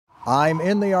I'm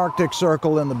in the Arctic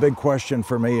Circle, and the big question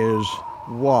for me is,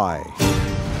 why?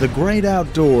 The great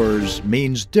outdoors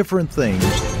means different things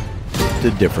to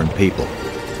different people.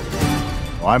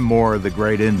 I'm more the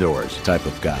great indoors type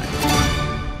of guy.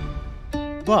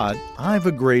 But I've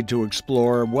agreed to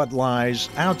explore what lies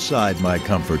outside my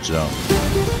comfort zone.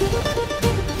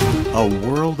 A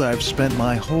world I've spent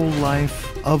my whole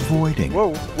life avoiding.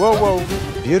 Whoa, whoa, whoa.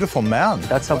 Beautiful mountain.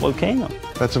 That's a volcano.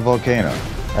 That's a volcano.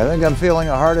 I think I'm feeling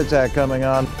a heart attack coming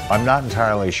on. I'm not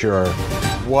entirely sure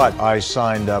what I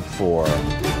signed up for,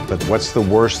 but what's the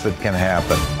worst that can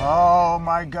happen? Oh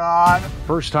my God.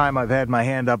 First time I've had my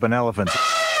hand up an elephant.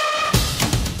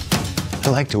 I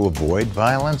like to avoid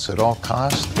violence at all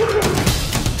costs.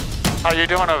 How you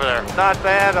doing over there? Not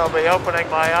bad. I'll be opening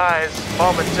my eyes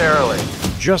momentarily.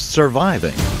 Just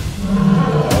surviving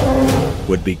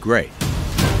would be great.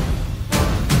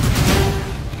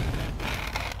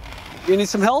 You need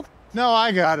some help? No,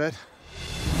 I got it.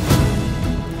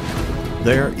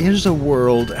 There is a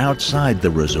world outside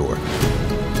the resort.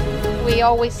 We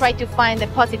always try to find a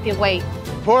positive way.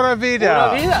 Pura vida.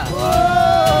 Pura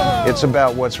vida. It's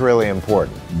about what's really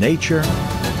important. Nature,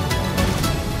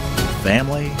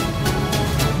 family,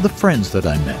 the friends that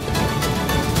I met.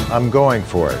 I'm going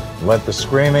for it. Let the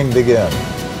screaming begin.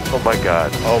 Oh my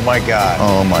God. Oh my God.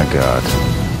 Oh my God.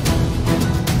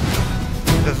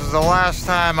 This is the last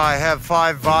time I have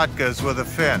 5 vodkas with a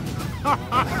fin.